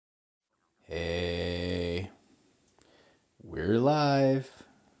Hey, we're live.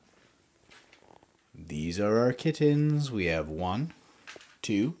 These are our kittens. We have 1,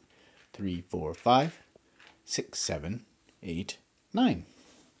 2, 3, 4, 5, 6, 7, 8, 9.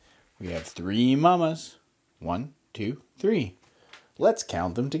 We have 3 mamas. 1, 2, 3. Let's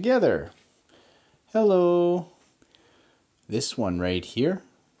count them together. Hello. This one right here,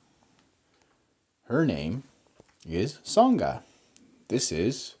 her name is Songa. This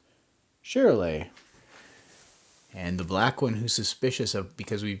is Shirley. And the black one who's suspicious of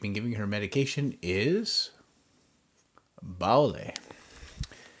because we've been giving her medication is Baule.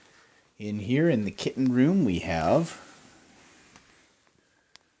 In here in the kitten room we have,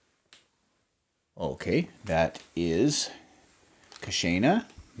 okay, that is Kashana.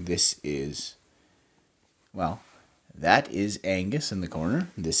 This is, well, that is Angus in the corner.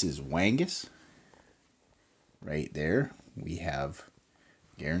 This is Wangus. Right there we have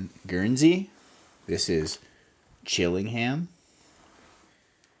Guernsey. This is Chillingham.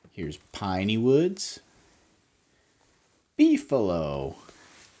 Here's Piney Woods. Beefalo.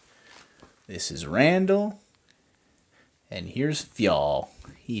 This is Randall. And here's Fjall.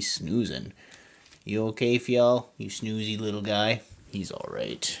 He's snoozing. You okay, Fjall? You snoozy little guy? He's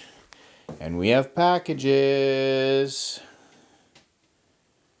alright. And we have packages.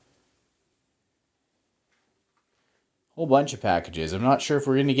 Whole bunch of packages. I'm not sure if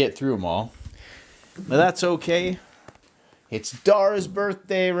we're going to get through them all. But that's okay. It's Dara's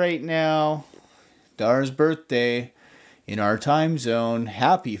birthday right now. Dara's birthday in our time zone.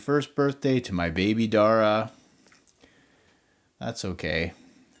 Happy first birthday to my baby Dara. That's okay.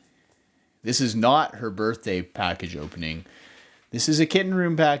 This is not her birthday package opening. This is a kitten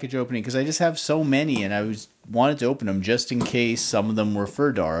room package opening because I just have so many and I wanted to open them just in case some of them were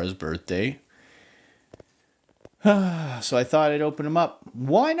for Dara's birthday. So I thought I'd open them up.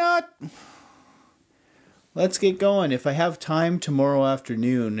 Why not? Let's get going. If I have time tomorrow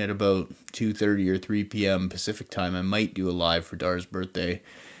afternoon at about 2:30 or 3 p.m. Pacific time, I might do a live for Dara's birthday.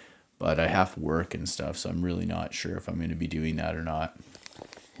 But I have work and stuff, so I'm really not sure if I'm going to be doing that or not.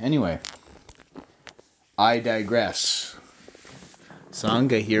 Anyway, I digress.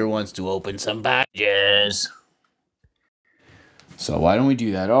 Sangha here wants to open some packages. So why don't we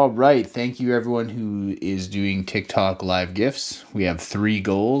do that? All right. Thank you everyone who is doing TikTok live gifts. We have 3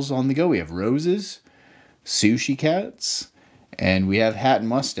 goals on the go. We have roses, sushi cats, and we have hat and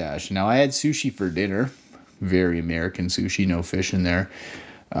mustache. Now I had sushi for dinner. Very American sushi, no fish in there.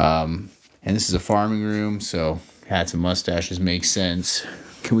 And this is a farming room, so hats and mustaches make sense.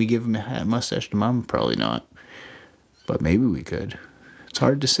 Can we give him a hat and mustache to Mom? Probably not. But maybe we could. It's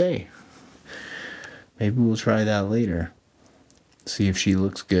hard to say. Maybe we'll try that later. See if she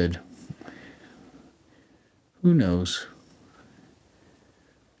looks good. Who knows?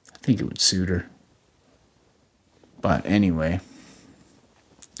 I think it would suit her. But anyway,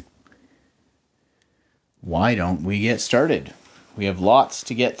 why don't we get started? We have lots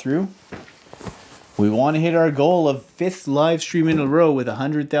to get through. We want to hit our goal of 5th live stream in a row with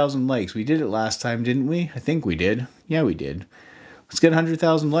 100,000 likes. We did it last time, didn't we? I think we did. Yeah, we did. Let's get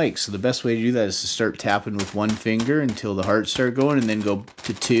 100,000 likes. So the best way to do that is to start tapping with 1 finger until the hearts start going, and then go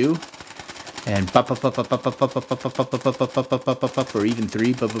to 2, and pop, pop, pop, pop, pop, pop, pop, pop, pop, pop, pop, pop, pop, pop, pop, pop, pop, or even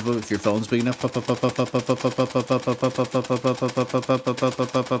 3, pop, pop, pop, if your phone's big enough, pop, pop, pop, pop, pop, pop, pop, pop, pop, pop, pop, pop,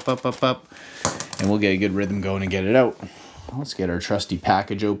 pop, pop, pop, pop, pop, and we'll get a good rhythm going and get it out. Let's get our trusty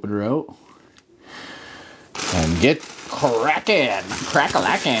package opener out and get cracking,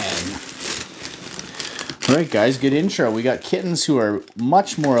 crack-a-lackin'. Alright guys, good intro. We got kittens who are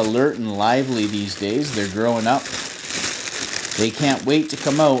much more alert and lively these days. They're growing up. They can't wait to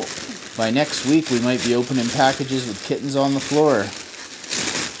come out. By next week we might be opening packages with kittens on the floor.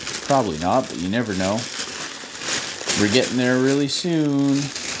 Probably not, but you never know. We're getting there really soon.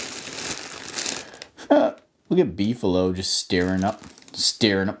 Look at Beefalo just staring up.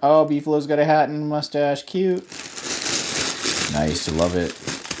 Oh, Beefalo's got a hat and a mustache. Cute. Nice, I love it.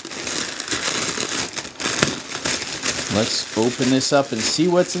 Let's open this up and see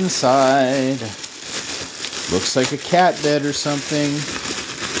what's inside. Looks like a cat bed or something.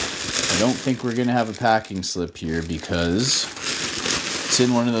 I don't think we're going to have a packing slip here because it's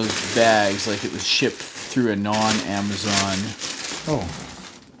in one of those bags like it was shipped through a non-Amazon. Oh,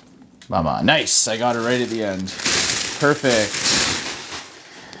 Mama. Nice. I got it right at the end. Perfect.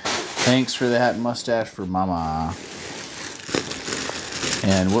 Thanks for the hat and mustache for Mama.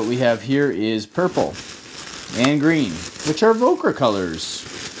 And what we have here is purple and green, which are VOKRA colors.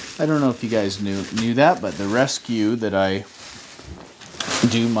 I don't know if you guys knew that, but the rescue that I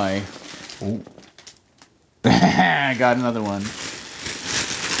do my... Oh. I got another one.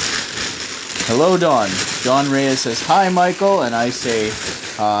 Hello, Don. Don Reyes says, hi, Michael. And I say,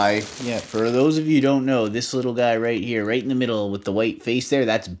 hi. Yeah, for those of you who don't know, this little guy right here, right in the middle with the white face there,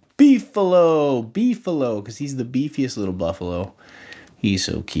 that's Beefalo. Beefalo, because he's the beefiest little buffalo. He's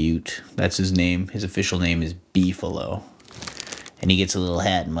so cute. That's his name. His official name is Beefalo. And he gets a little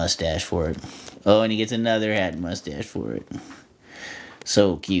hat and mustache for it. Oh, and he gets another hat and mustache for it.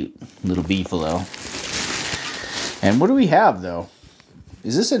 So cute. Little Beefalo. And what do we have, though?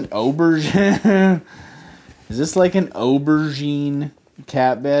 Is this an aubergine? Is this like an aubergine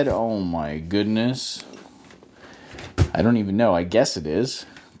cat bed? Oh my goodness. I don't even know. I guess it is.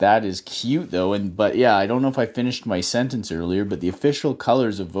 That is cute, though. But yeah, I don't know if I finished my sentence earlier, but the official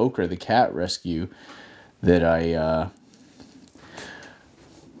colors of VOKRA, the cat rescue that I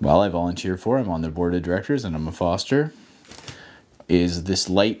volunteer for, I'm on their board of directors and I'm a foster, is this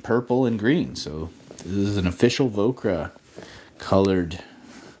light purple and green. So this is an official VOKRA colored,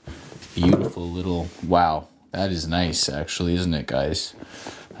 beautiful little, wow, that is nice actually, isn't it, guys?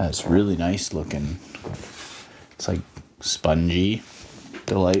 That's really nice looking. It's like spongy,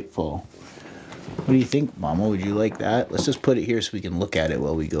 delightful. What do you think, Mama? Would you like that? Let's just put it here so we can look at it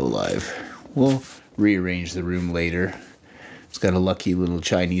while we go live. We'll rearrange the room later. It's got a lucky little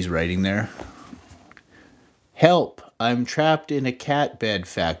Chinese writing there. Help! I'm trapped in a cat bed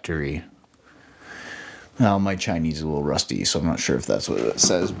factory. Well, my Chinese is a little rusty, so I'm not sure if that's what it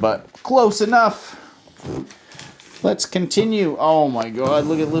says, but close enough. Let's continue. Oh my God,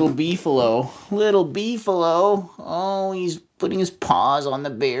 look at little Beefalo. Little Beefalo. Oh, he's putting his paws on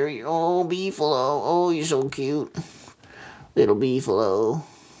the berry. Oh, Beefalo. Oh, you're so cute. Little Beefalo.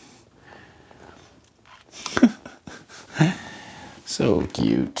 So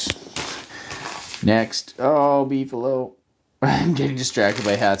cute. Next. Oh, Beefalo. I'm getting distracted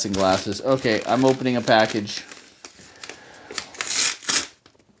by hats and glasses. Okay, I'm opening a package.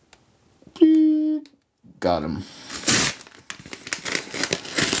 Got him.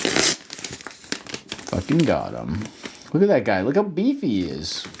 Fucking got him. Look at that guy. Look how beefy he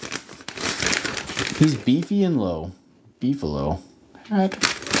is. He's beefy and low. Beefalo.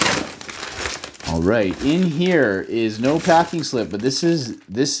 Alright, in here is no packing slip, but this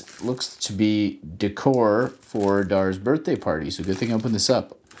looks to be decor for Dar's birthday party, so good thing I opened this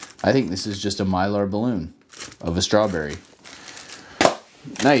up. I think this is just a Mylar balloon of a strawberry.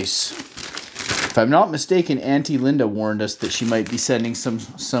 Nice. If I'm not mistaken, Auntie Linda warned us that she might be sending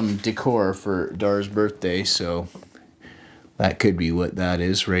some decor for Dar's birthday, so that could be what that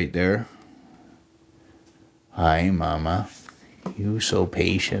is right there. Hi, Mama. You so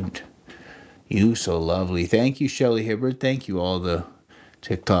patient. You so lovely. Thank you, Shelly Hibbard. Thank you, all the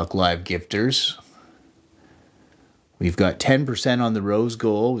TikTok live gifters. We've got 10% on the rose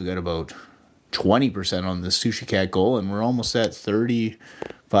goal. We've got about 20% on the sushi cat goal, and we're almost at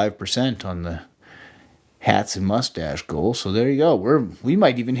 35% on the hats and mustache goal. So there you go. We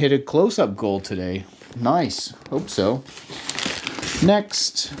might even hit a close-up goal today. Nice. Hope so.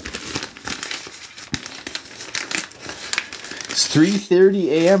 Next. It's 3:30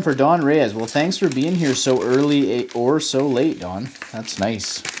 a.m. for Don Reyes. Well, thanks for being here so early or so late, Don. That's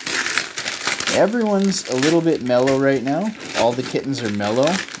nice. Everyone's a little bit mellow right now. All the kittens are mellow.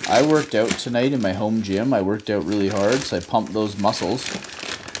 I worked out tonight in my home gym. I worked out really hard, so I pumped those muscles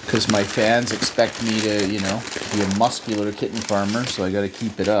because my fans expect me to, you know, be a muscular kitten farmer, so I got to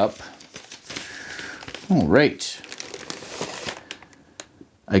keep it up. All right.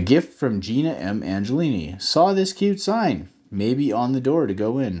 A gift from Gina M. Angelini. Saw this cute sign. Maybe on the door to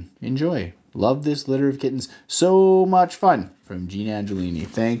go in. Enjoy. Love this litter of kittens. So much fun. From Gina Angelini.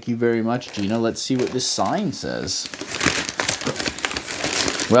 Thank you very much, Gina. Let's see what this sign says.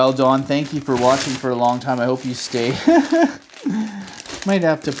 Well, Dawn, thank you for watching for a long time. I hope you stay. Might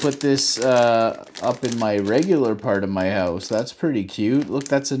have to put this up in my regular part of my house. That's pretty cute. Look,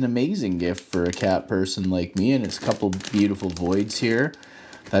 that's an amazing gift for a cat person like me. And it's a couple beautiful voids here.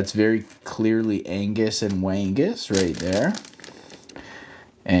 That's very clearly Angus and Wangus right there.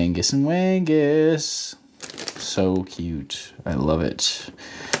 Angus and Wangus. So cute. I love it.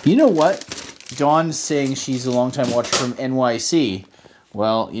 You know what? Dawn's saying she's a long-time watcher from NYC.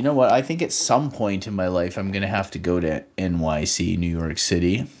 Well, you know what? I think at some point in my life I'm going to have to go to NYC, New York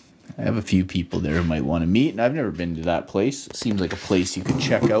City. I have a few people there who might want to meet, and I've never been to that place. It seems like a place you could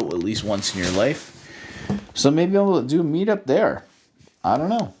check out at least once in your life. So maybe I'll do a meetup there. I don't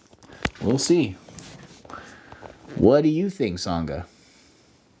know. We'll see. What do you think, Sangha?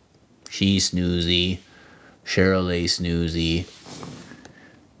 She's snoozy. Cheryl A. snoozy.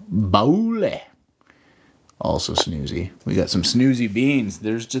 Bowle. Also snoozy. We got some snoozy beans.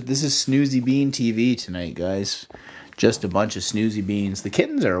 This is Snoozy Bean TV tonight, guys. just a bunch of snoozy beans. The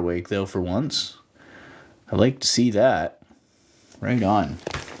kittens are awake though for once. I like to see that. Right on.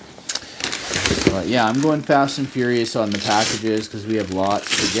 But yeah, I'm going fast and furious on the packages because we have lots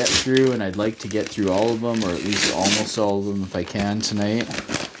to get through, and I'd like to get through all of them, or at least almost all of them if I can tonight.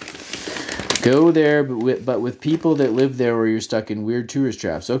 Go there, but with people that live there where you're stuck in weird tourist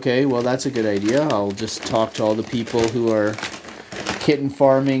traps. Okay, well that's a good idea. I'll just talk to all the people who are kitten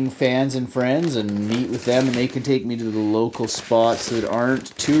farming fans and friends and meet with them, and they can take me to the local spots that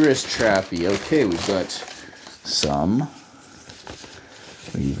aren't tourist trappy. Okay, we've got some.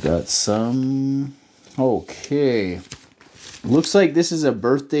 Okay. Looks like this is a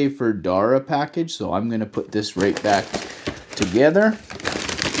birthday for Dara package, so I'm going to put this right back together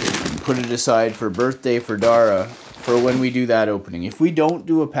and put it aside for birthday for Dara for when we do that opening. If we don't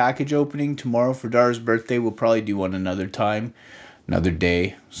do a package opening tomorrow for Dara's birthday, we'll probably do one another time, another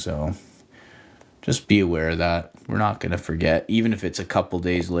day. So just be aware of that. We're not going to forget. Even if it's a couple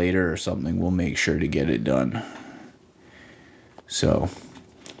days later or something, we'll make sure to get it done. So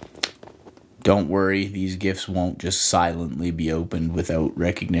don't worry, these gifts won't just silently be opened without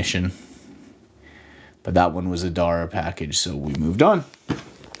recognition. But that one was a Dara package, so we moved on.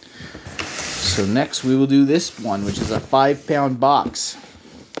 So next we will do this one, which is a 5-pound box.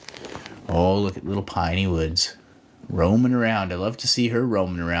 Oh, look at little Piney Woods roaming around. I love to see her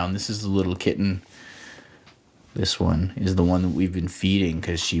roaming around. This is the little kitten. This one is the one that we've been feeding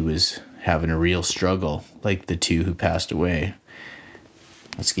because she was having a real struggle, like the two who passed away.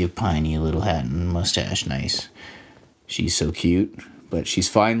 Let's give Piney a little hat and mustache. Nice. She's so cute. But she's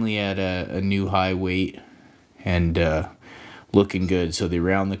finally at a new high weight and looking good. So they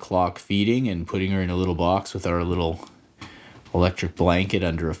round the clock feeding and putting her in a little box with our little electric blanket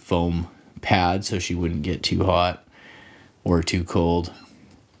under a foam pad so she wouldn't get too hot or too cold.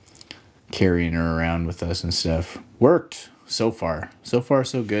 Carrying her around with us and stuff. Worked so far. So far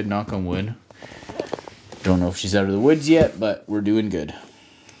so good, knock on wood. Don't know if she's out of the woods yet, but we're doing good.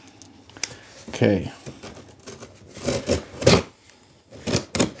 Okay.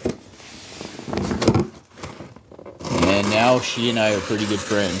 And now she and I are pretty good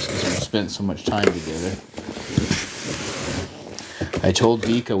friends because we've spent so much time together. I told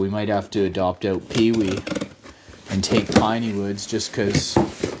Vika we might have to adopt out Pee-wee and take Piney Woods just because...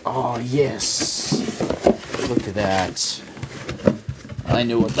 Oh, yes. Look at that. I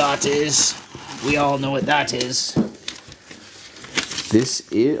know what that is. We all know what that is. This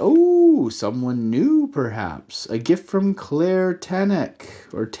is... Oh, someone new, perhaps. A gift from Claire Tannock.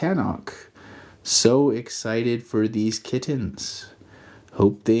 Or Tannock. So excited for these kittens.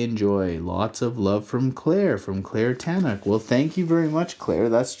 Hope they enjoy. Lots of love from Claire Tannock. Well, thank you very much, Claire.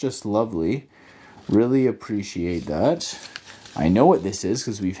 That's just lovely. Really appreciate that. I know what this is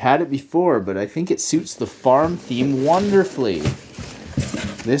because we've had it before, but I think it suits the farm theme wonderfully.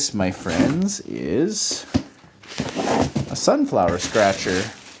 This, my friends, is a sunflower scratcher.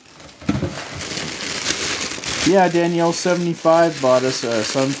 Yeah, Danielle75 bought us a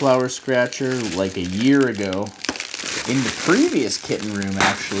sunflower scratcher like a year ago. In the previous kitten room,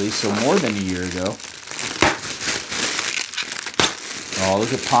 actually, so more than a year ago. Oh,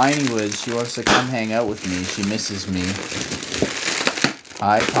 look at Piney Woods. She wants to come hang out with me. She misses me.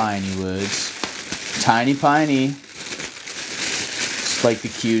 Hi, Piney Woods. Tiny Piney. It's like the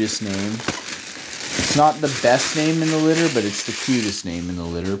cutest name. It's not the best name in the litter, but it's the cutest name in the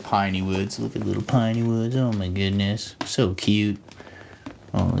litter. Piney Woods. Look at little Piney Woods. Oh my goodness. So cute.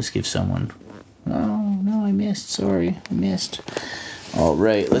 Oh, let's give someone. Oh, no, I missed. Sorry, I missed. All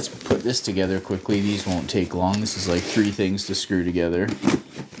right, let's put this together quickly. These won't take long. This is like 3 things to screw together.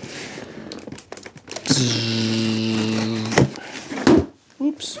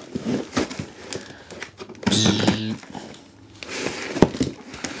 Oops.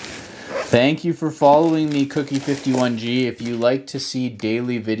 Thank you for following me, Cookie51G. If you like to see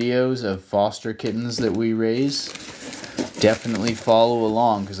daily videos of foster kittens that we raise, definitely follow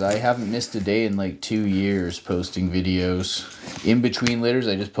along because I haven't missed a day in like 2 years posting videos. In between litters,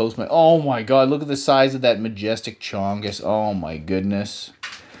 I just post my... Oh my god, look at the size of that majestic chongus. Oh my goodness.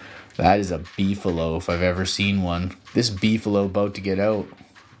 That is a beefalo if I've ever seen one. This beefalo about to get out.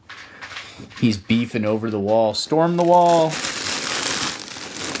 He's beefing over the wall. Storm the wall.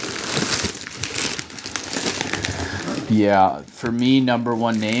 Yeah, for me,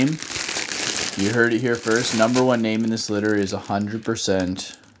 #1 name. You heard it here first. #1 name in this litter is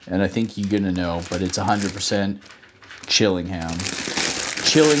 100%. And I think you're going to know, but it's 100% Chillingham.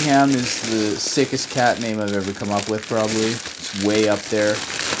 Chillingham is the sickest cat name I've ever come up with, probably. It's way up there.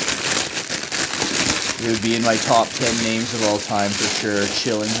 It would be in my top 10 names of all time for sure.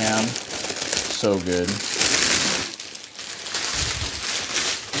 Chillingham. So good.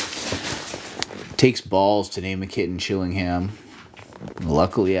 Takes balls to name a kitten Chillingham.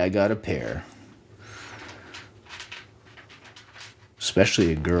 Luckily, I got a pair.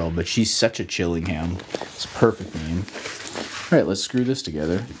 Especially a girl, but she's such a Chillingham. It's a perfect name. All right, let's screw this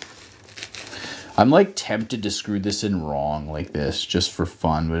together. I'm like tempted to screw this in wrong like this, just for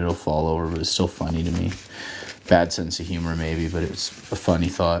fun, but it'll fall over, but it's still funny to me. Bad sense of humor maybe, but it's a funny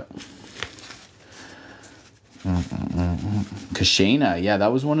thought. Kashana, yeah,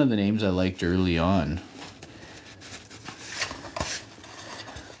 that was one of the names I liked early on.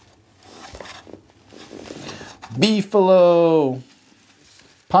 Beefalo,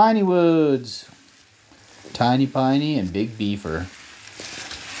 Piney Woods, Tiny Piney, and Big Beefer.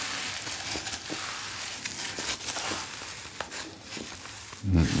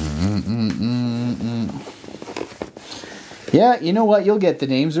 Yeah, you know what? You'll get the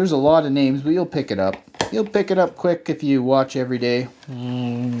names. There's a lot of names, but you'll pick it up. You'll pick it up quick if you watch every day.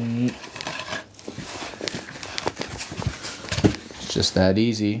 It's just that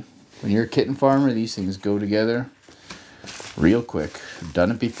easy. When you're a kitten farmer, these things go together real quick. I've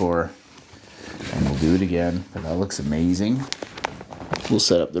done it before, and we'll do it again. But that looks amazing. We'll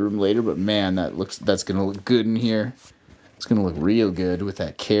set up the room later, but man, that's gonna look good in here. It's gonna look real good with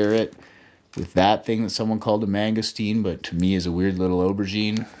that carrot, with that thing that someone called a mangosteen, but to me is a weird little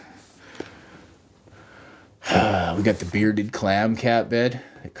aubergine. We got the bearded clam cat bed.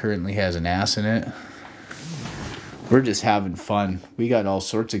 It currently has an ass in it. We're just having fun. We got all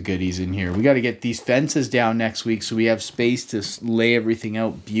sorts of goodies in here. We got to get these fences down next week so we have space to lay everything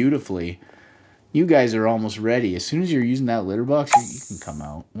out beautifully. You guys are almost ready. As soon as you're using that litter box, you can come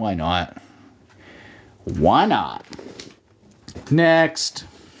out. Why not? Why not? Next.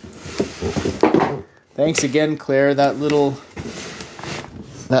 Thanks again, Claire. That little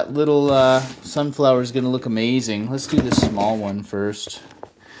sunflower is going to look amazing. Let's do this small one first.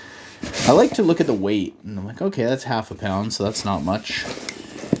 I like to look at the weight, and I'm like, okay, that's half a pound, so that's not much.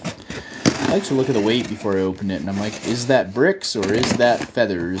 I like to look at the weight before I open it, and I'm like, is that bricks or is that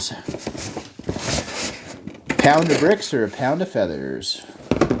feathers? A pound of bricks or a pound of feathers?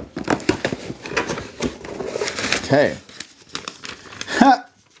 Okay. Ha!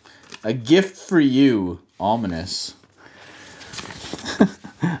 A gift for you. Ominous.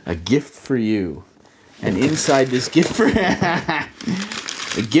 A gift for you. And inside this gift for...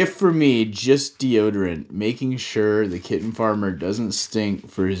 A gift for me, just deodorant, making sure the kitten farmer doesn't stink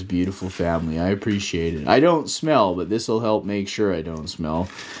for his beautiful family. I appreciate it. I don't smell, but this will help make sure I don't smell.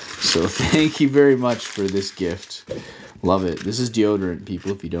 So thank you very much for this gift. Love it. This is deodorant,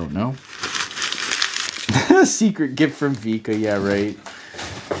 people, if you don't know. Secret gift from Vika, yeah, right.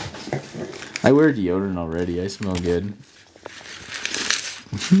 I wear deodorant already. I smell good.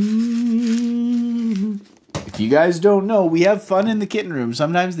 If you guys don't know, we have fun in the kitten room.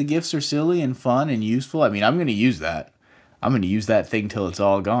 Sometimes the gifts are silly and fun and useful. I mean, I'm going to use that. I'm going to use that thing till it's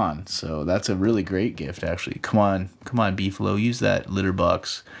all gone. So that's a really great gift, actually. Come on, Beefalo, use that litter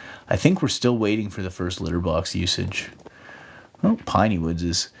box. I think we're still waiting for the first litter box usage. Oh, Piney Woods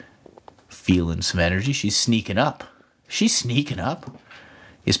is feeling some energy. She's sneaking up. She's sneaking up.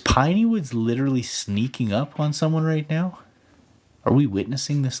 Is Piney Woods literally sneaking up on someone right now? Are we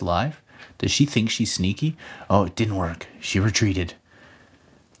witnessing this live? Does she think she's sneaky? Oh, it didn't work. She retreated.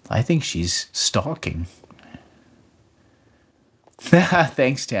 I think she's stalking.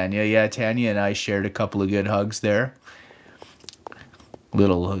 Thanks, Tanya. Yeah, Tanya and I shared a couple of good hugs there.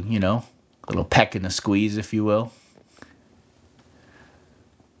 Little, you know, little peck and a squeeze, if you will.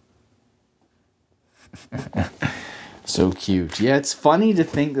 So cute. Yeah, it's funny to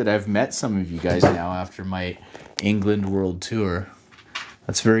think that I've met some of you guys now after my England World Tour.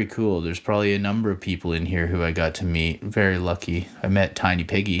 That's very cool. There's probably a number of people in here who I got to meet. Very lucky. I met Tiny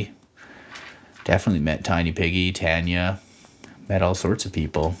Piggy. Definitely met Tiny Piggy, Tanya. Met all sorts of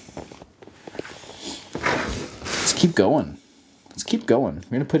people. Let's keep going. Let's keep going.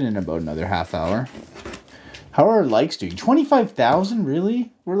 We're going to put in about another half hour. How are our likes doing? 25,000?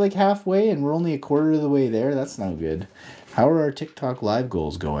 Really? We're like halfway and we're only a quarter of the way there? That's not good. How are our TikTok live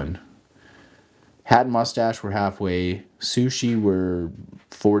goals going? Hat and mustache, we're halfway. Sushi, we're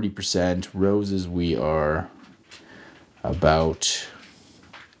 40%. Roses, we are about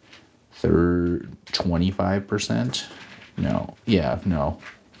 25%. No. Yeah, no.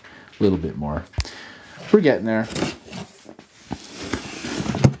 A little bit more. We're getting there.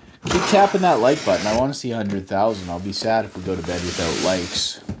 Keep tapping that like button. I want to see 100,000. I'll be sad if we go to bed without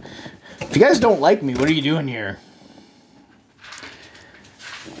likes. If you guys don't like me, what are you doing here?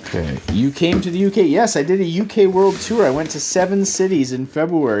 Okay. You came to the UK. Yes, I did a UK World Tour. I went to 7 cities in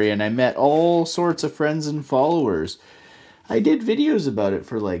February and I met all sorts of friends and followers. I did videos about it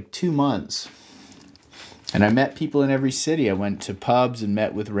for like 2 months. And I met people in every city. I went to pubs and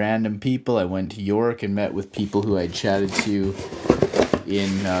met with random people. I went to York and met with people who I chatted to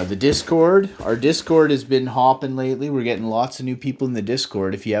in the Discord. Our Discord has been hopping lately. We're getting lots of new people in the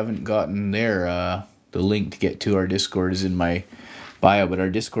Discord. If you haven't gotten there, the link to get to our Discord is in my bio. But our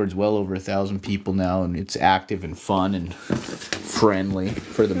Discord's well over 1,000 people now, and it's active and fun and friendly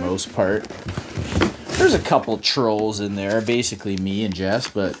for the most part. There's a couple trolls in there, basically me and Jess,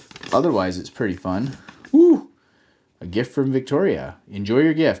 but otherwise it's pretty fun. Woo! A gift from Victoria. Enjoy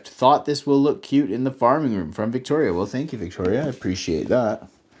your gift. Thought this will look cute in the farming room, from Victoria. Well, thank you, Victoria. I appreciate that.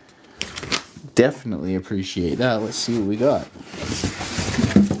 Definitely appreciate that. Let's see what we got.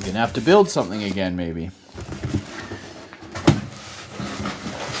 We're gonna have to build something again, maybe.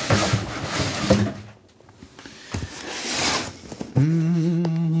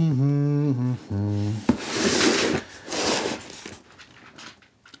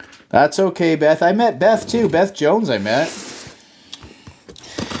 That's okay, Beth. I met Beth too. Beth Jones I met.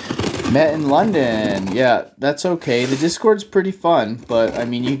 Met in London. Yeah, that's okay. The Discord's pretty fun, but I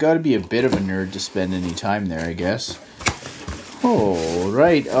mean, you gotta be a bit of a nerd to spend any time there, I guess. Oh,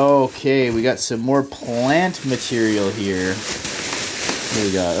 right. Okay, we got some more plant material here. What do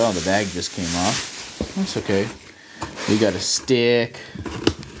we got? Oh, the bag just came off. That's okay. We got a stick.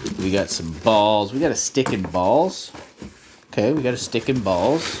 We got some balls. We got a stick and balls. Okay, we got a stick and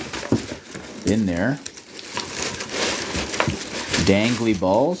balls in there. Dangly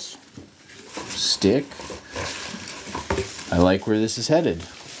balls. Stick. I like where this is headed.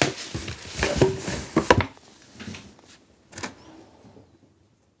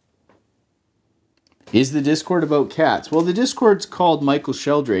 Is the Discord about cats? Well, the Discord's called Michael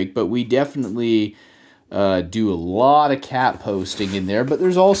Sheldrake, but we definitely do a lot of cat posting in there, but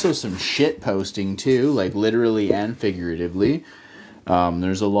there's also some shit posting too, like literally and figuratively.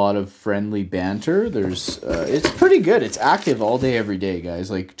 There's a lot of friendly banter. There's it's pretty good. It's active all day, every day,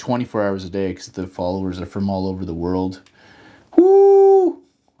 guys, like 24 hours a day, because the followers are from all over the world. Woo!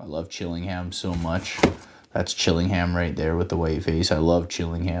 I love Chillingham so much. That's Chillingham right there with the white face. I love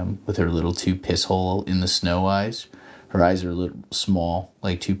Chillingham with her little 2 piss hole in the snow eyes. Her eyes are a little small,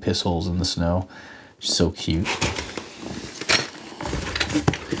 like 2 piss holes in the snow. She's so cute.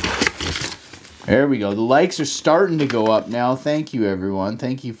 There we go. The likes are starting to go up now. Thank you, everyone.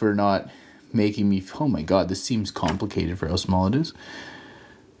 Thank you for not making me... Oh my god, this seems complicated for how small it is.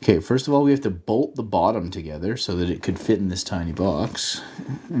 Okay, first of all, we have to bolt the bottom together so that it could fit in this tiny box.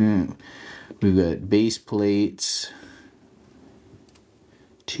 We've got base plates.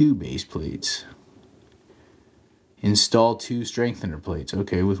 2 base plates. Install 2 strengthener plates.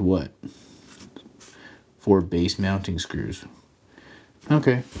 Okay, with what? 4 base mounting screws.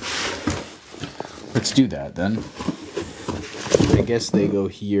 Okay. Let's do that then. I guess they go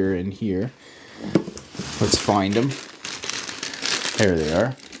here and here. Let's find them. There they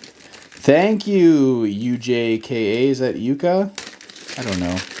are. Thank you, UJKA. Is that Yuka? I don't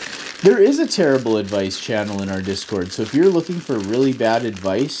know. There is a terrible advice channel in our Discord, so if you're looking for really bad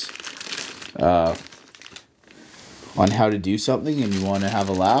advice on how to do something and you want to have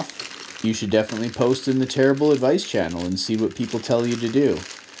a laugh, you should definitely post in the terrible advice channel and see what people tell you to do.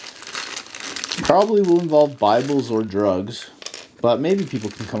 Probably will involve Bibles or drugs, but maybe people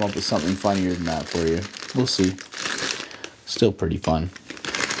can come up with something funnier than that for you. We'll see. Still pretty fun.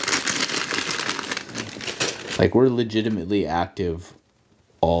 Like, we're legitimately active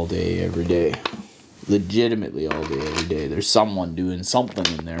all day, every day. Legitimately all day, every day. There's someone doing something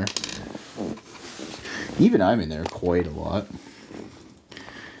in there. Even I'm in there quite a lot.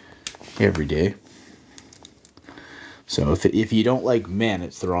 Every day. So if you don't like men,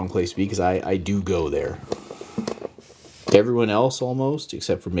 it's the wrong place to be, because I do go there. Everyone else almost,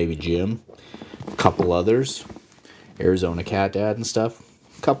 except for maybe Jim. A couple others. Arizona Cat Dad and stuff.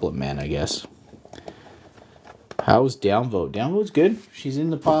 A couple of men, I guess. How's Downvote? Downvote's good. She's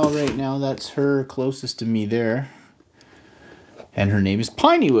in the pile right now. That's her closest to me there. And her name is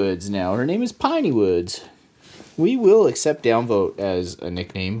Piney Woods now. Her name is Piney Woods. We will accept Downvote as a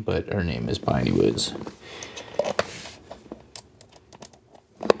nickname, but her name is Piney Woods.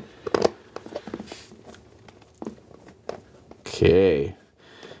 Okay.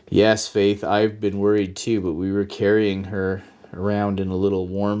 Yes, Faith, I've been worried too, but we were carrying her around in a little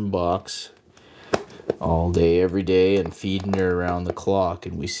warm box all day, every day, and feeding her around the clock,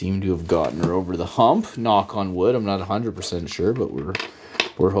 and we seem to have gotten her over the hump. Knock on wood. I'm not 100% sure, but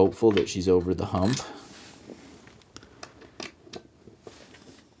we're hopeful that she's over the hump.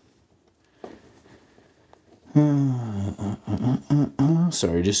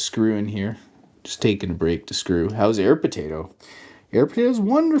 Sorry, just screwing here. Just taking a break to screw. How's Air Potato? Air potato's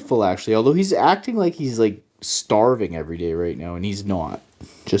wonderful, actually. Although he's acting like he's like starving every day right now, and he's not.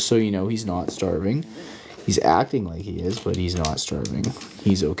 Just so you know, he's not starving. He's acting like he is, but he's not starving.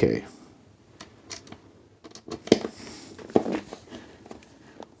 He's okay.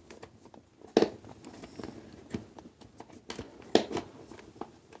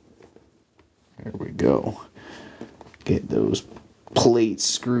 There we go. Get those plates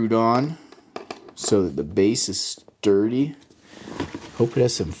screwed on so that the base is sturdy. Hope it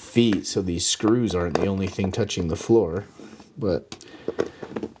has some feet so these screws aren't the only thing touching the floor. But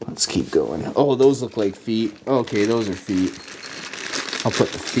let's keep going. Oh, those look like feet. Okay, those are feet. I'll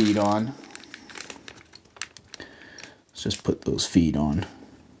put the feet on. Let's just put those feet on.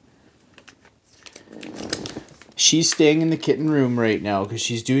 She's staying in the kitten room right now because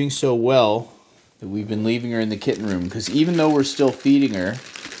she's doing so well that we've been leaving her in the kitten room. Because even though we're still feeding her,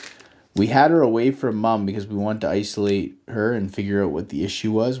 we had her away from mom because we wanted to isolate her and figure out what the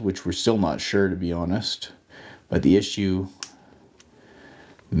issue was, which we're still not sure, to be honest. But the issue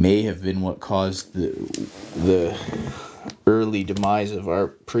may have been what caused the early demise of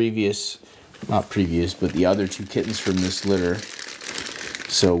our not previous, but the other two kittens from this litter.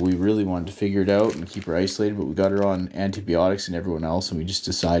 So we really wanted to figure it out and keep her isolated, but we got her on antibiotics and everyone else, and we just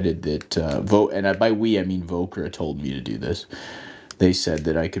decided that, and by we, I mean VOKRA told me to do this. They said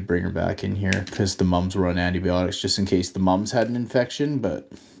that I could bring her back in here because the mums were on antibiotics just in case the mums had an infection,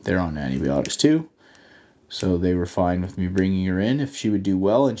 but they're on antibiotics too. So they were fine with me bringing her in if she would do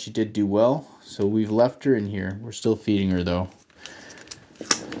well, and she did do well. So we've left her in here. We're still feeding her though.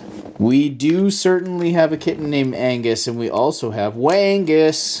 We do certainly have a kitten named Angus, and we also have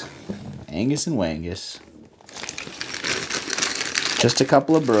Wangus. Angus and Wangus. Just a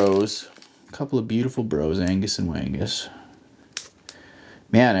couple of bros. A couple of beautiful bros, Angus and Wangus.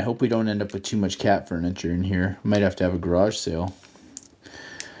 Man, I hope we don't end up with too much cat furniture in here. Might have to have a garage sale.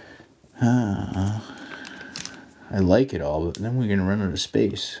 I like it all, but then we're going to run out of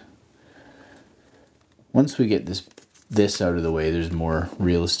space. Once we get this out of the way, there's more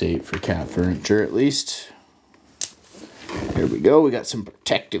real estate for cat furniture, at least. There we go. We got some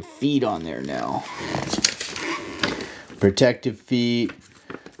protective feet on there now. Protective feet.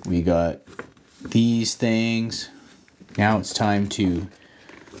 We got these things. Now it's time to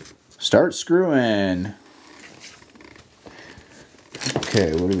start screwing.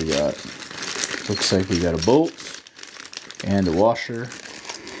 Okay, what do we got? Looks like we got a bolt and a washer.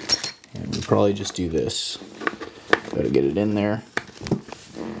 And we'll probably just do this. Gotta get it in there.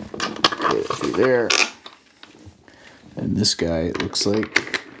 Get it through there. And this guy, it looks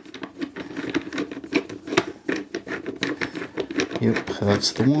like. Yep,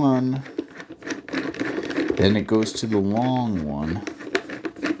 that's the one. Then it goes to the long one.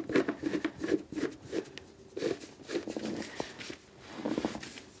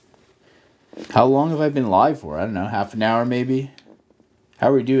 How long have I been live for? I don't know, half an hour maybe? How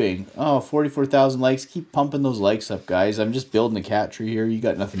are we doing? Oh, 44,000 likes. Keep pumping those likes up, guys. I'm just building a cat tree here. You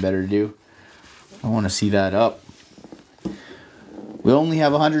got nothing better to do. I want to see that up. We only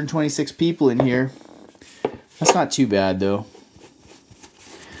have 126 people in here. That's not too bad, though.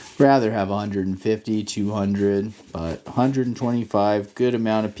 Rather have 150, 200, but 125, good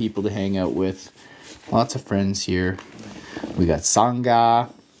amount of people to hang out with. Lots of friends here. We got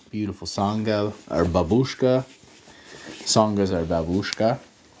Sangha. Beautiful Sangha, our babushka. Sanga's our babushka.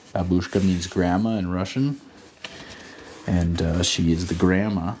 Babushka means grandma in Russian. And she is the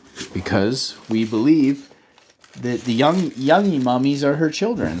grandma because we believe that the youngie mummies are her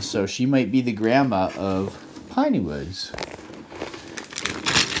children. So she might be the grandma of Piney Woods.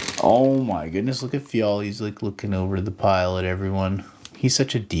 Oh my goodness, look at Fial. He's like looking over the pile at everyone. He's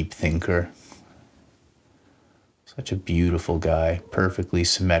such a deep thinker. Such a beautiful guy, perfectly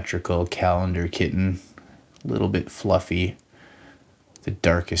symmetrical, calendar kitten, a little bit fluffy, the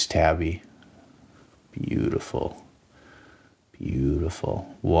darkest tabby. Beautiful,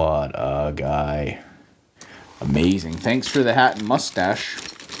 beautiful. What a guy. Amazing. Thanks for the hat and mustache.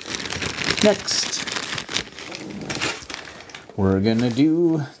 Next, we're gonna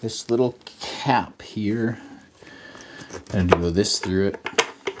do this little cap here. I'm gonna do this through it.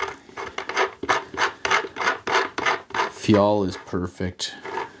 Fial is perfect.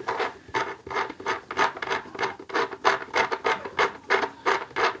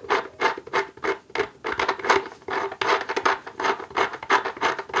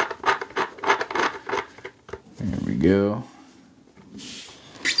 There we go.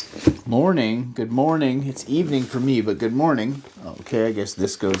 Morning. Good morning. It's evening for me, but good morning. Okay, I guess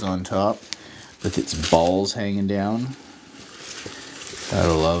this goes on top with its balls hanging down.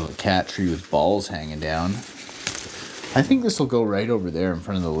 Gotta love a cat tree with balls hanging down. I think this will go right over there in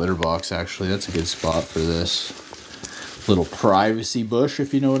front of the litter box, actually. That's a good spot for this little privacy bush,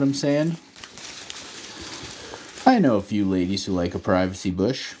 if you know what I'm saying. I know a few ladies who like a privacy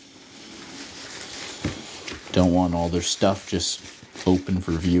bush. Don't want all their stuff just open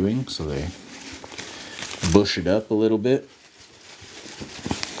for viewing, so they bush it up a little bit.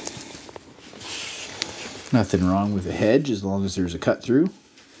 Nothing wrong with a hedge as long as there's a cut through.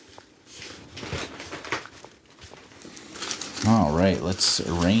 All right, let's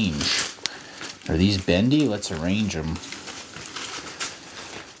arrange. Are these bendy? Let's arrange them.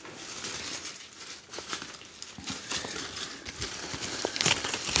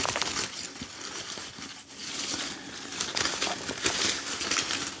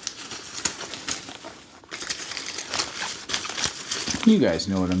 You guys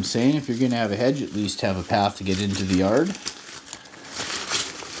know what I'm saying. If you're going to have a hedge, at least have a path to get into the yard.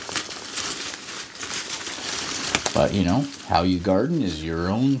 But, you know, how you garden is your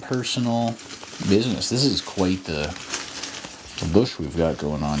own personal business. This is quite the bush we've got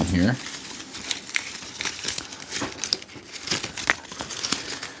going on here.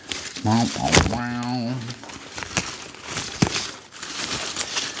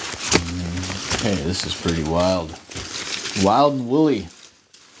 Okay, this is pretty wild. Wild and woolly,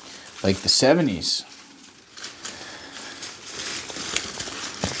 like the 70s.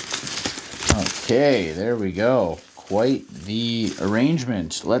 Okay, there we go. Quite the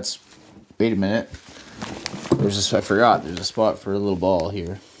arrangement. Let's wait a minute. I forgot. There's a spot for a little ball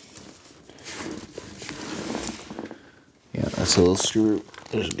here. Yeah, that's a little screw.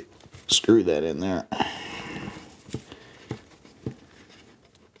 Screw that in there.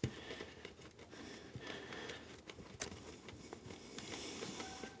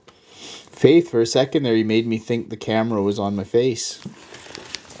 Faith, for a second there, you made me think the camera was on my face.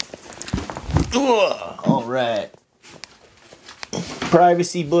 Ugh, all right.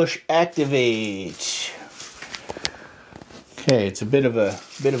 Privacy bush activate. Okay, it's a bit of a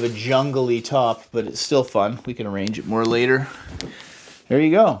jungly top, but it's still fun. We can arrange it more later. There you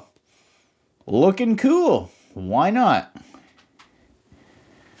go. Looking cool. Why not?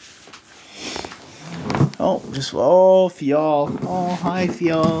 Oh, Fial. Oh, hi,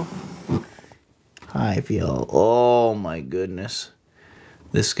 Fial. Hi, Fial. Oh my goodness.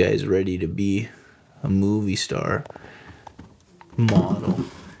 This guy's ready to be a movie star. Model.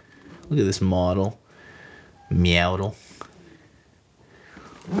 Look at this model. Meowdle.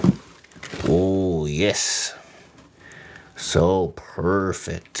 Oh, yes. So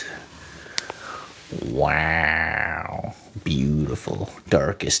perfect. Wow. Beautiful.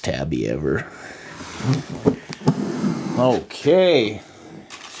 Darkest tabby ever. Okay.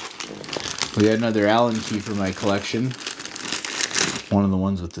 We got another Allen key for my collection. One of the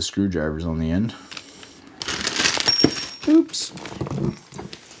ones with the screwdrivers on the end. Oops.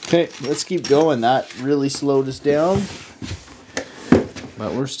 Okay, let's keep going. That really slowed us down.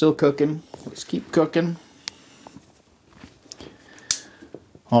 But we're still cooking. Let's keep cooking.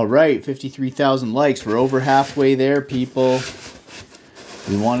 All right, 53,000 likes. We're over halfway there, people.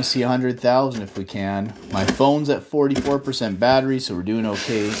 We want to see 100,000 if we can. My phone's at 44% battery, so we're doing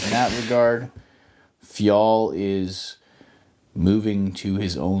okay in that regard. Fial is moving to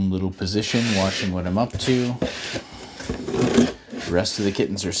his own little position, watching what I'm up to. The rest of the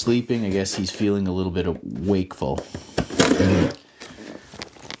kittens are sleeping. I guess he's feeling a little bit wakeful.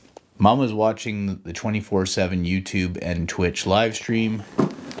 Mama's watching the 24/7 YouTube and Twitch live stream.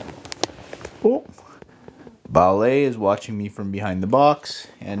 Oh. Ballet is watching me from behind the box,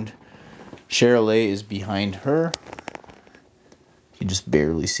 and Cheryl is behind her. You can just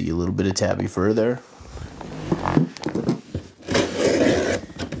barely see a little bit of tabby fur there.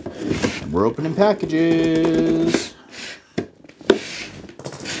 We're opening packages.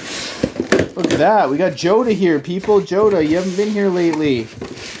 Look at that. We got Joda here, people. Joda, you haven't been here lately.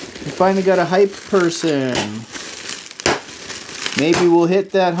 We finally got a hype person. Maybe we'll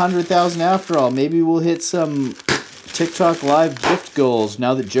hit that 100,000 after all. Maybe we'll hit some TikTok live gift goals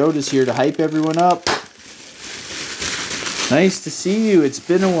now that Joda's here to hype everyone up. Nice to see you. It's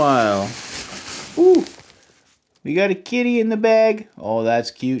been a while. Ooh. We got a kitty in the bag. Oh, that's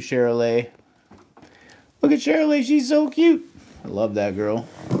cute, Cheryl. Look at Cheryl. She's so cute. I love that girl.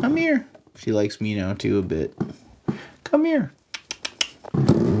 Come here. She likes me now too a bit. Come here.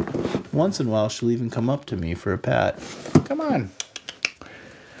 Once in a while, she'll even come up to me for a pat. Come on.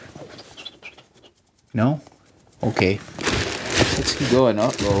 No? Okay. Let's keep going.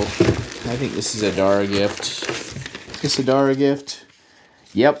 Uh-oh. I think this is a Dara gift. Is this a Dara gift?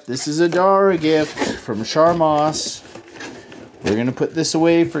 Yep, this is a Dara gift from Sharmos. We're going to put this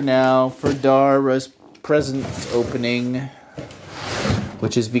away for now for Dara's present opening,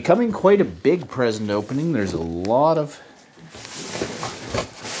 which is becoming quite a big present opening. There's a lot of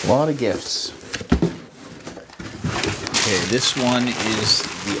gifts. Okay, this one is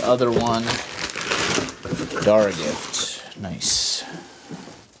the other one. Dara gift. Nice.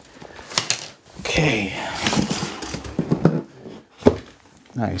 Okay.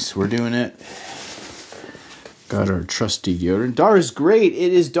 Nice, we're doing it. Got our trusty deodorant. Dara's great.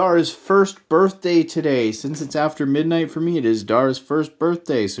 It is Dara's first birthday today. Since it's after midnight for me, it is Dara's first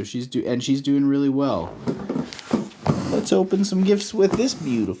birthday. So she's doing really well. Let's open some gifts with this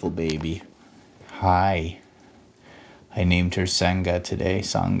beautiful baby. Hi. I named her Sangha today.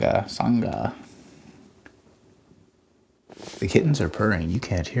 Sangha. The kittens are purring. You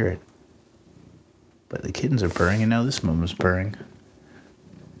can't hear it. But the kittens are purring, and now this mama's purring.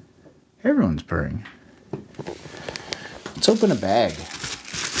 Everyone's purring. Let's open a bag.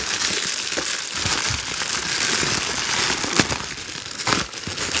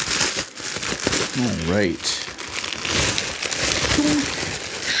 All right.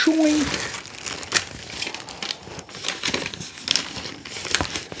 Shoink.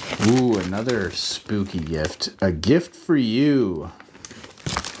 Ooh, another spooky gift. A gift for you.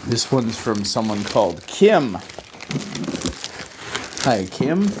 This one's from someone called Kim. Hi,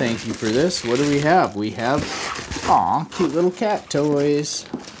 Kim. Thank you for this. What do we have? We have, aw, cute little cat toys.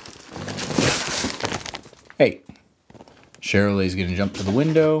 Hey, Cheryl going to jump to the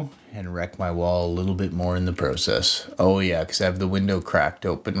window and wreck my wall a little bit more in the process. Oh, yeah, because I have the window cracked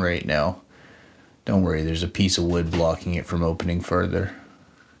open right now. Don't worry, there's a piece of wood blocking it from opening further.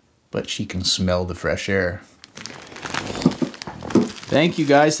 But she can smell the fresh air. Thank you,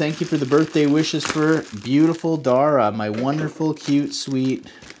 guys. Thank you for the birthday wishes for beautiful Dara, my wonderful, cute, sweet,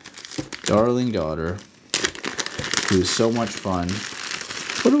 darling daughter, who is so much fun.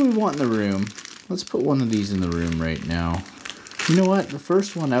 What do we want in the room? Let's put one of these in the room right now. You know what? The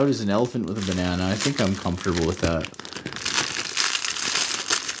first one out is an elephant with a banana. I think I'm comfortable with that.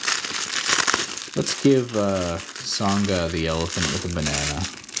 Let's give Sangha the elephant with a banana.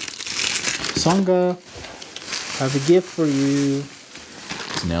 Sangha, I have a gift for you.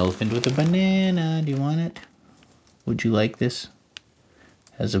 It's an elephant with a banana. Do you want it? Would you like this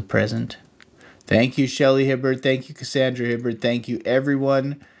as a present? Thank you, Shelly Hibbert. Thank you, Cassandra Hibbert. Thank you,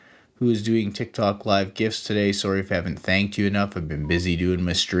 everyone who is doing TikTok live gifts today. Sorry if I haven't thanked you enough. I've been busy doing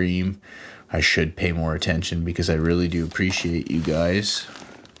my stream. I should pay more attention because I really do appreciate you guys.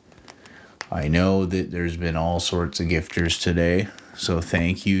 I know that there's been all sorts of gifters today. So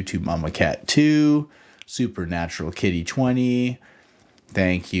thank you to Mama Cat 2, Supernatural Kitty 20.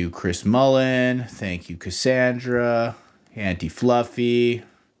 Thank you, Chris Mullen. Thank you, Cassandra. Auntie Fluffy.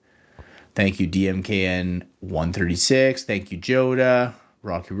 Thank you, DMKN 136. Thank you, Joda.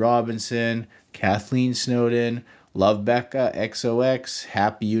 Rocky Robinson. Kathleen Snowden. Love Becca XOX.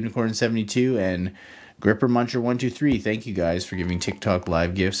 Happy Unicorn 72. And Gripper Muncher 123. Thank you guys for giving TikTok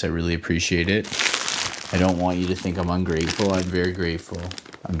live gifts. I really appreciate it. I don't want you to think I'm ungrateful. I'm very grateful.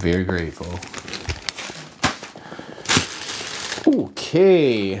 I'm very grateful.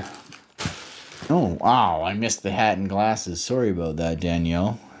 Okay. Oh, wow. I missed the hat and glasses. Sorry about that,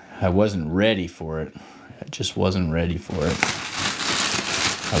 Danielle. I wasn't ready for it. I just wasn't ready for it.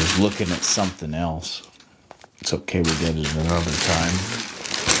 I was looking at something else. It's okay. We'll get it another time.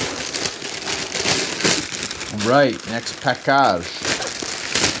 All right. Next package.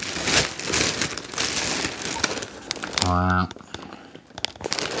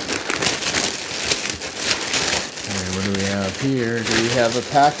 What do we have here? Do we have a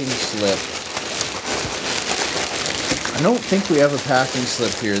packing slip? I don't think we have a packing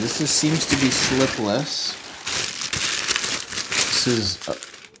slip here. This seems to be slipless. This is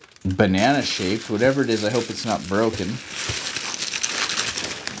banana shaped. Whatever it is, I hope it's not broken.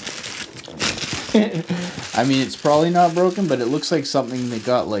 I mean, it's probably not broken, but it looks like something that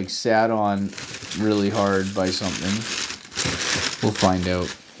got like sat on really hard by something. We'll find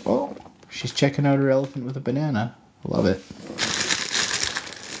out. Oh, she's checking out her elephant with a banana. Love it.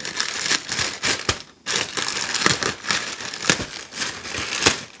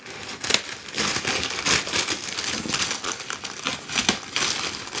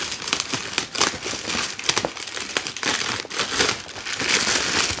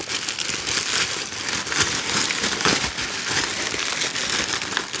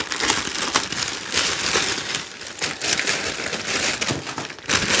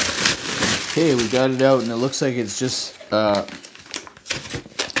 Okay, we got it out, and it looks like it's just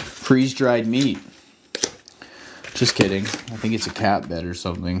freeze-dried meat. Just kidding. I think it's a cat bed or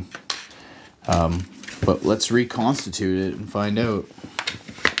something. But let's reconstitute it and find out.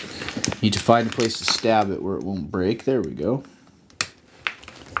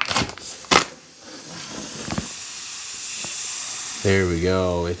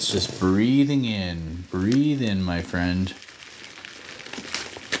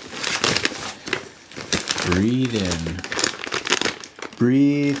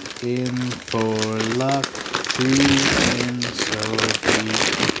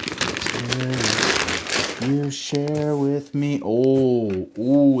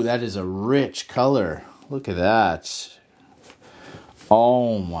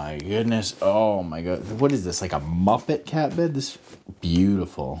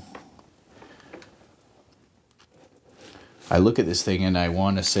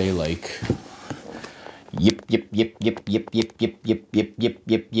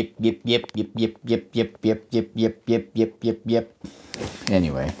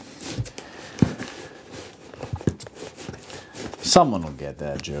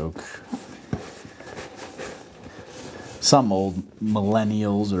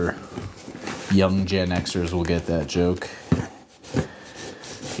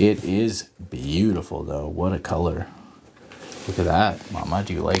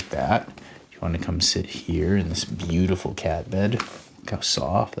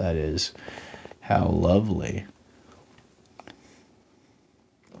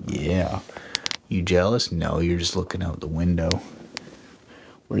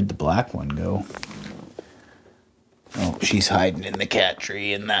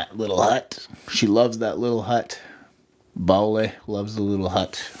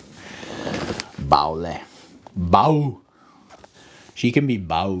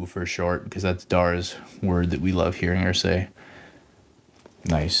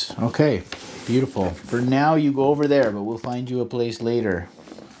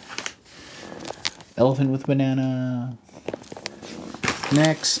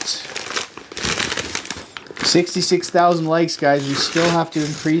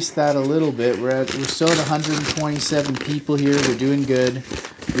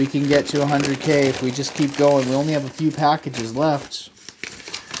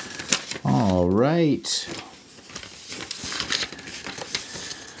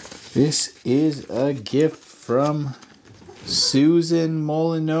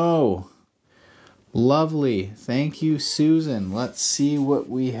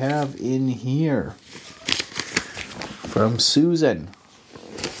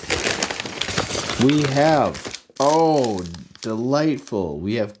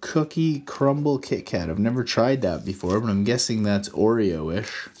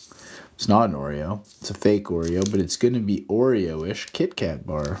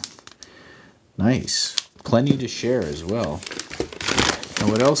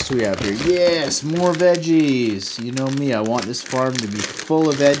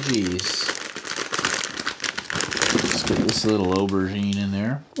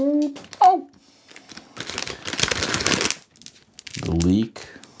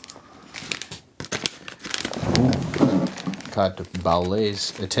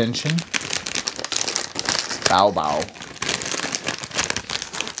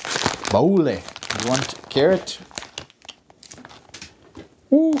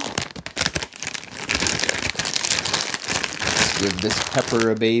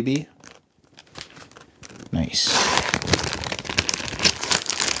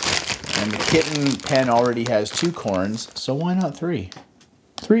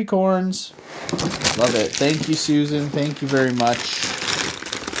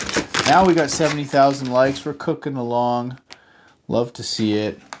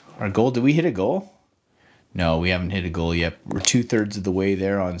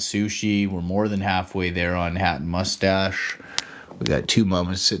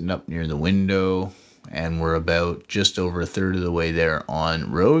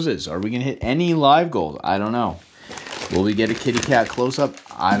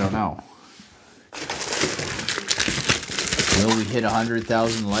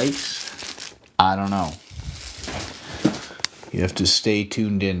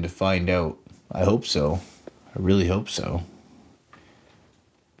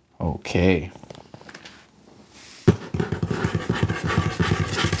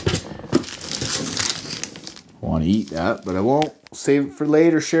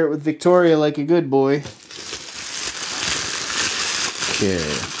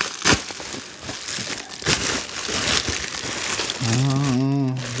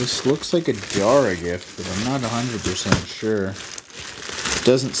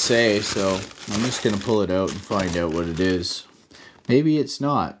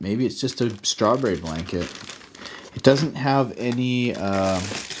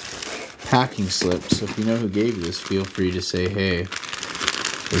 packing slip. So if you know who gave this, feel free to say, hey,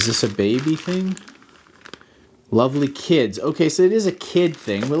 is this a baby thing? Lovely kids. Okay, so it is a kid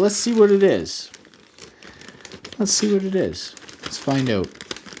thing, but let's see what it is. Let's see what it is. Let's find out.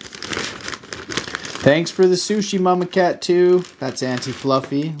 Thanks for the sushi, Mama Cat 2. That's Auntie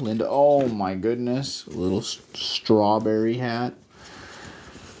Fluffy. Linda, oh my goodness. A little strawberry hat.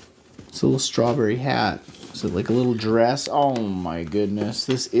 It's a little strawberry hat. Is it like a little dress? Oh my goodness.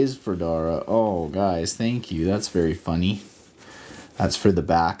 This is for Dara. Oh, guys, thank you. That's very funny. That's for the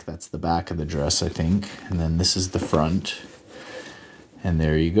back. That's the back of the dress, I think. And then this is the front. And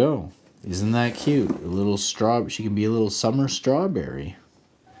there you go. Isn't that cute? A little straw. She can be a little summer strawberry.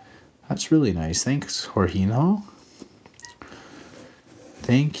 That's really nice. Thanks, Jorginho.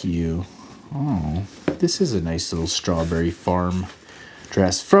 Thank you. Oh, this is a nice little strawberry farm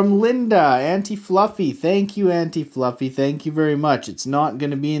dress from Linda, Auntie Fluffy. Thank you, Auntie Fluffy. Thank you very much. It's not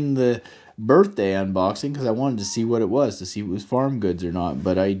going to be in the birthday unboxing because I wanted to see what it was, to see if it was farm goods or not.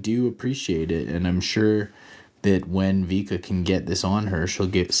 But I do appreciate it, and I'm sure that when Vika can get this on her, she'll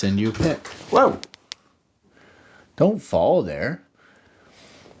send you a pic. Whoa! Don't fall there.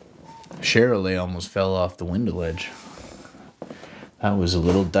 Cheryl almost fell off the window ledge. That was a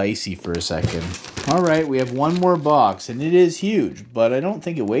little dicey for a second. Alright, we have one more box, and it is huge, but I don't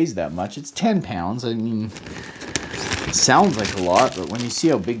think it weighs that much. It's 10 pounds. I mean, it sounds like a lot, but when you see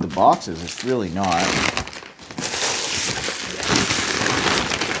how big the box is, it's really not.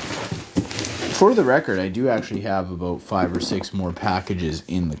 For the record, I do actually have about 5 or 6 more packages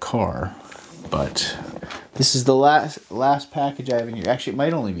in the car, but this is the last package I have in here. Actually, it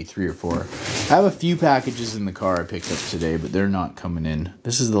might only be 3 or 4. I have a few packages in the car I picked up today, but they're not coming in.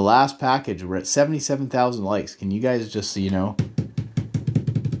 This is the last package. We're at 77,000 likes. Can you guys just, you know,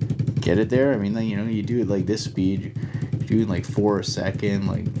 get it there? I mean, you know, you do it like this speed. You do it like 4 a second.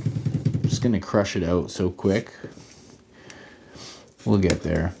 Like, I'm just going to crush it out so quick. We'll get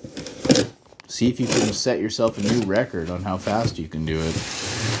there. See if you can set yourself a new record on how fast you can do it.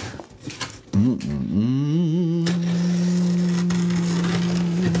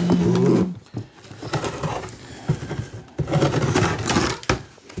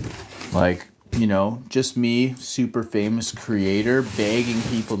 Like, you know, just me, super famous creator, begging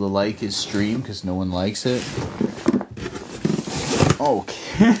people to like his stream because no one likes it.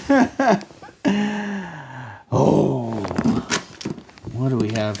 Okay. Oh. What do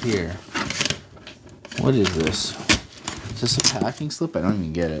we have here? What is this? Is this a packing slip? I don't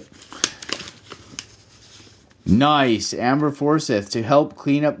even get it. Nice. Amber Forsyth, to help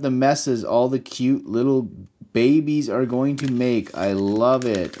clean up the messes all the cute little babies are going to make. I love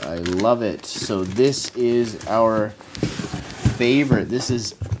it. I love it. So this is our favorite. This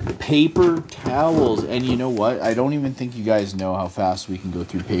is paper towels. And you know what? I don't even think you guys know how fast we can go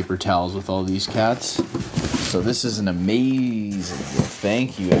through paper towels with all these cats. So this is an amazing gift.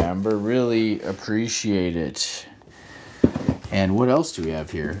 Thank you, Amber. Really appreciate it. And what else do we have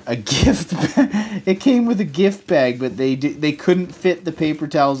here? A gift bag. It came with a gift bag, but they couldn't fit the paper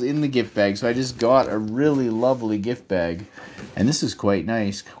towels in the gift bag, so I just got a really lovely gift bag. And this is quite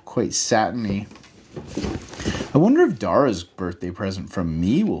nice, quite satiny. I wonder if Dara's birthday present from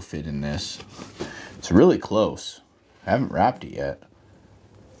me will fit in this. It's really close. I haven't wrapped it yet.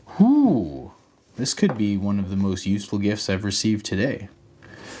 Whew. This could be one of the most useful gifts I've received today,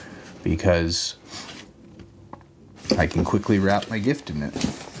 because I can quickly wrap my gift in it.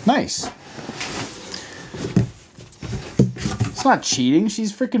 Nice. It's not cheating.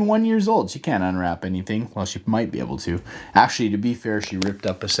 She's freaking 1 year old. She can't unwrap anything. Well, she might be able to. Actually, to be fair, she ripped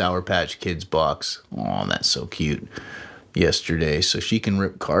up a Sour Patch Kids box. Oh, that's so cute. Yesterday, so she can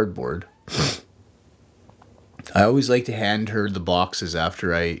rip cardboard. I always like to hand her the boxes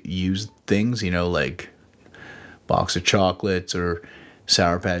after I use things, you know, like box of chocolates or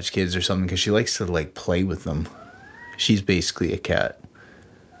Sour Patch Kids or something, because she likes to, like, play with them. She's basically a cat.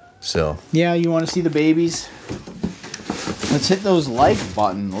 So, yeah, you want to see the babies? Let's hit those like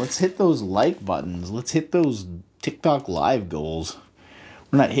button. Let's hit those like buttons. Let's hit those TikTok live goals.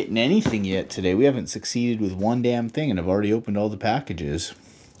 We're not hitting anything yet today. We haven't succeeded with one damn thing, and I've already opened all the packages.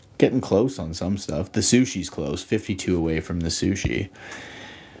 Getting close on some stuff. The sushi's close. 52 away from the sushi.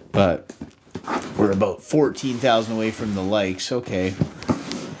 But we're about 14,000 away from the likes. Okay.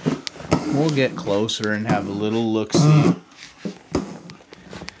 We'll get closer and have a little look-see.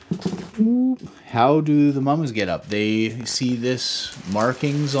 How do the mamas get up? They see this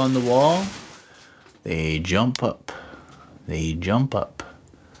markings on the wall. They jump up. They jump up.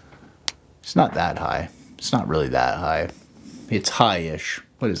 It's not that high. It's not really that high. It's high-ish.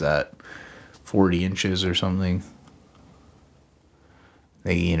 What is that? 40 inches or something.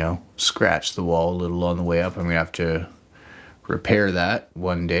 They, you know, scratched the wall a little on the way up. I'm going to have to repair that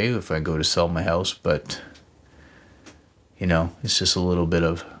one day if I go to sell my house, but, you know, it's just a little bit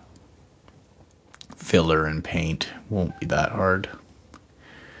of filler and paint. Won't be that hard.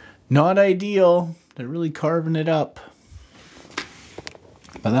 Not ideal. They're really carving it up.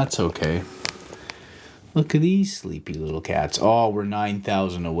 But that's okay. Look at these sleepy little cats. Oh, we're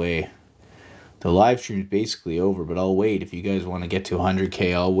 9,000 away. The live stream is basically over, but I'll wait. If you guys want to get to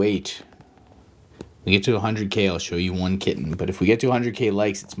 100K, I'll wait. If we get to 100K, I'll show you one kitten. But if we get to 100K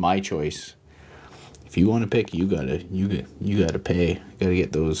likes, it's my choice. If you want to pick, you gotta pay. You gotta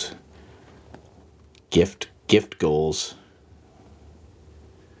get those gift goals.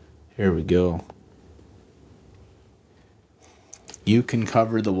 Here we go. You can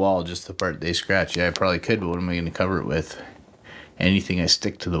cover the wall, just the part they scratch. Yeah, I probably could, but what am I going to cover it with? Anything I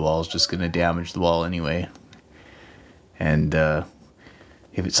stick to the wall is just going to damage the wall anyway. And if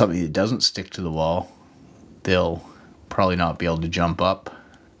it's something that doesn't stick to the wall, they'll probably not be able to jump up.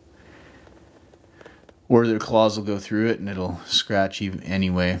 Or their claws will go through it and it'll scratch even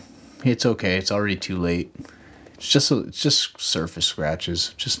anyway. It's okay, it's already too late. It's just surface scratches.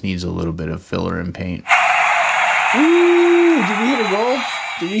 It just needs a little bit of filler and paint. Ooh, did we hit a goal?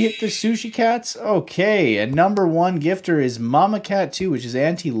 Did we hit the sushi cats? Okay, and number one gifter is Mama Cat 2, which is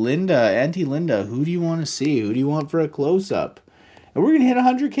Auntie Linda. Auntie Linda, who do you want to see? Who do you want for a close-up? And we're going to hit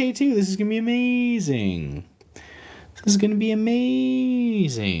 100K too. This is going to be amazing. This is going to be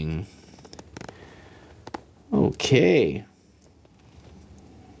amazing. Okay.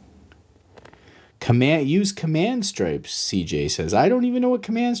 Use command stripes, CJ says. I don't even know what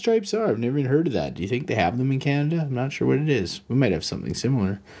command stripes are. I've never even heard of that. Do you think they have them in Canada? I'm not sure what it is. We might have something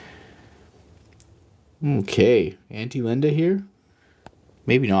similar. Okay. Auntie Linda here?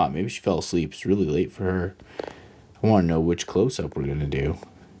 Maybe not. Maybe she fell asleep. It's really late for her. I want to know which close-up we're going to do.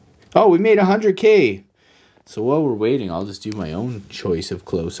 Oh, we made 100K. So while we're waiting, I'll just do my own choice of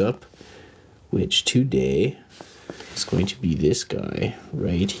close-up, which today is going to be this guy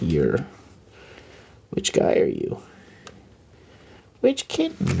right here. Which guy are you? Which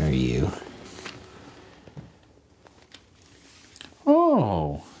kitten are you?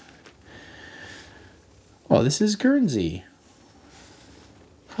 Oh. Oh, this is Guernsey.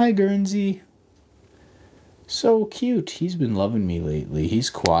 Hi, Guernsey. So cute. He's been loving me lately. He's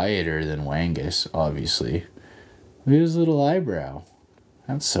quieter than Wangus, obviously. Look at his little eyebrow.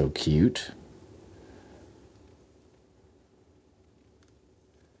 That's so cute.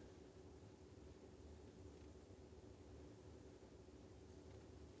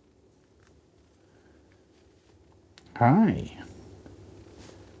 Hi.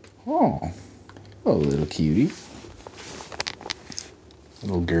 Oh. Hello, little cutie.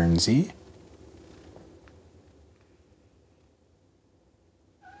 Little Guernsey.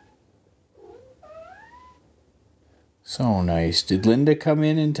 So nice. Did Linda come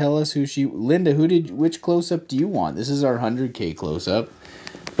in and tell us who she... Linda, which close-up do you want? This is our 100K close-up.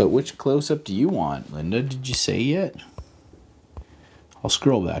 But which close-up do you want? Linda, did you say yet? I'll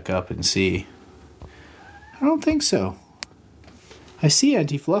scroll back up and see. I don't think so. I see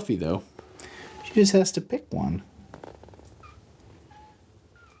Auntie Fluffy, though. She just has to pick one.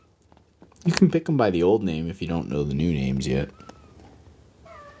 You can pick them by the old name if you don't know the new names yet.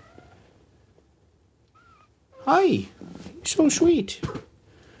 Hi. You're so sweet.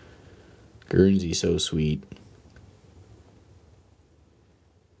 Guernsey, so sweet.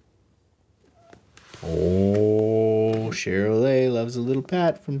 Oh, Cheryl A loves a little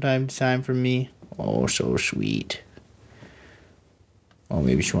pat from time to time from me. Oh, so sweet. Oh,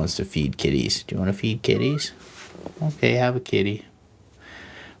 maybe she wants to feed kitties. Do you want to feed kitties? Okay, have a kitty.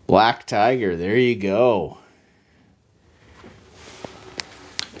 Black Tiger, there you go.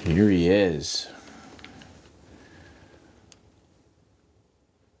 Here he is.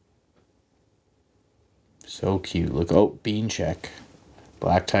 So cute. Look, oh, bean check.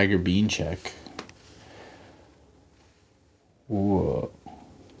 Black Tiger bean check. Whoa.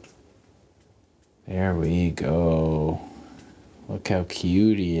 There we go. Look how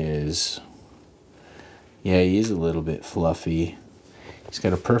cute he is. Yeah, he is a little bit fluffy. He's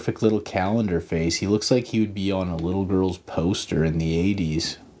got a perfect little calendar face. He looks like he would be on a little girl's poster in the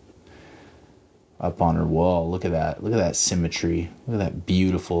 80s. Up on her wall. Look at that. Look at that symmetry. Look at that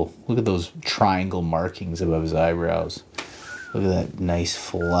beautiful. Look at those triangle markings above his eyebrows. Look at that nice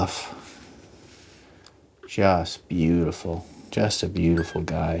fluff. Just beautiful. Just a beautiful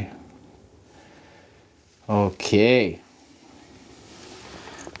guy. Okay.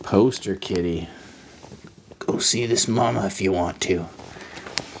 Poster kitty. Go see this mama if you want to.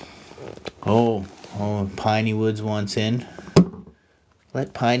 Oh, Piney Woods wants in.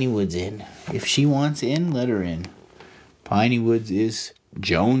 Let Piney Woods in. If she wants in, let her in. Piney Woods is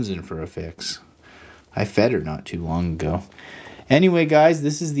jonesing for a fix. I fed her not too long ago. Anyway, guys,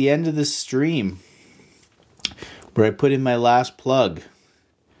 this is the end of the stream where I put in my last plug.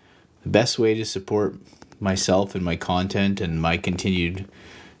 The best way to support myself and my content and my continued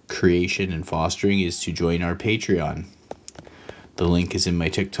creation and fostering is to join our Patreon. The link is in my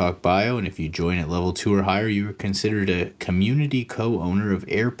TikTok bio, and if you join at level 2 or higher, you are considered a community co-owner of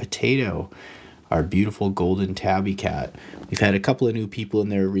Air Potato, our beautiful golden tabby cat. We've had a couple of new people in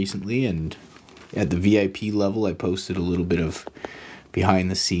there recently, and at the VIP level, I posted a little bit of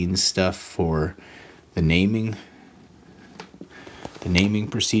behind-the-scenes stuff for the naming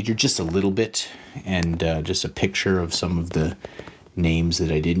procedure, just a little bit, and just a picture of some of the names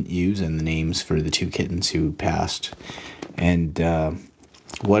that I didn't use and the names for the 2 kittens who passed. And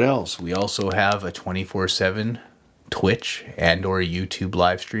what else? We also have a 24/7 Twitch and or YouTube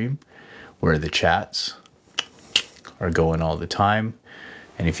live stream where the chats are going all the time.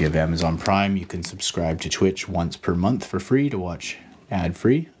 And if you have Amazon Prime, you can subscribe to Twitch once per month for free to watch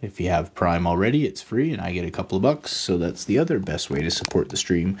ad-free. If you have Prime already, it's free and I get a couple of bucks, so that's the other best way to support the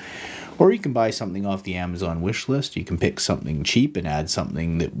stream. Or you can buy something off the Amazon wish list. You can pick something cheap and add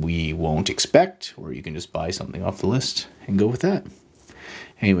something that we won't expect, or you can just buy something off the list and go with that.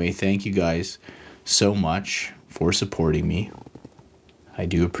 Anyway, thank you guys so much for supporting me. I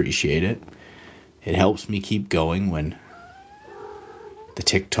do appreciate it. It helps me keep going when the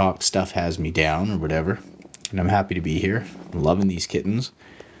TikTok stuff has me down or whatever. And I'm happy to be here. I'm loving these kittens.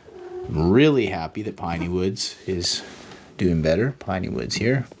 I'm really happy that Piney Woods is doing better. Piney Woods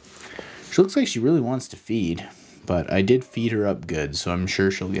here. She looks like she really wants to feed, but I did feed her up good, so I'm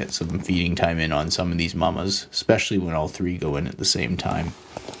sure she'll get some feeding time in on some of these mamas, especially when all 3 go in at the same time.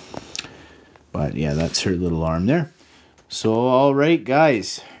 But yeah, that's her little arm there. So, all right,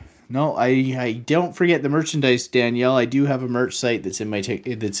 guys. No, I don't forget the merchandise, Danielle. I do have a merch site that's in my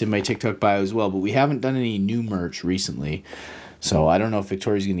TikTok bio as well, but we haven't done any new merch recently. So I don't know if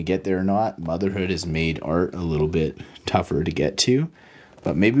Victoria's going to get there or not. Motherhood has made art a little bit tougher to get to,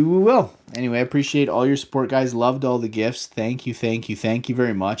 but maybe we will. Anyway, I appreciate all your support, guys. Loved all the gifts. Thank you, thank you, thank you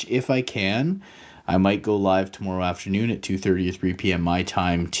very much. If I can, I might go live tomorrow afternoon at 2:30 or 3 p.m. my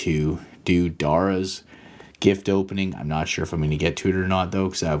time to do Dara's gift opening. I'm not sure if I'm going to get to it or not, though,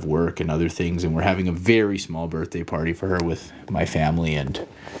 because I have work and other things, and we're having a very small birthday party for her with my family and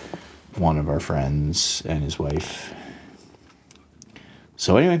one of our friends and his wife.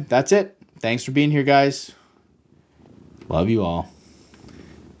 So anyway, that's it. Thanks for being here, guys. Love you all.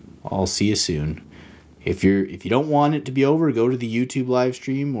 I'll see you soon. If you don't want it to be over, go to the YouTube live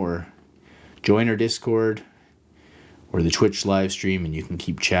stream or join our Discord or the Twitch live stream, and you can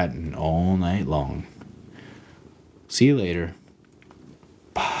keep chatting all night long. See you later.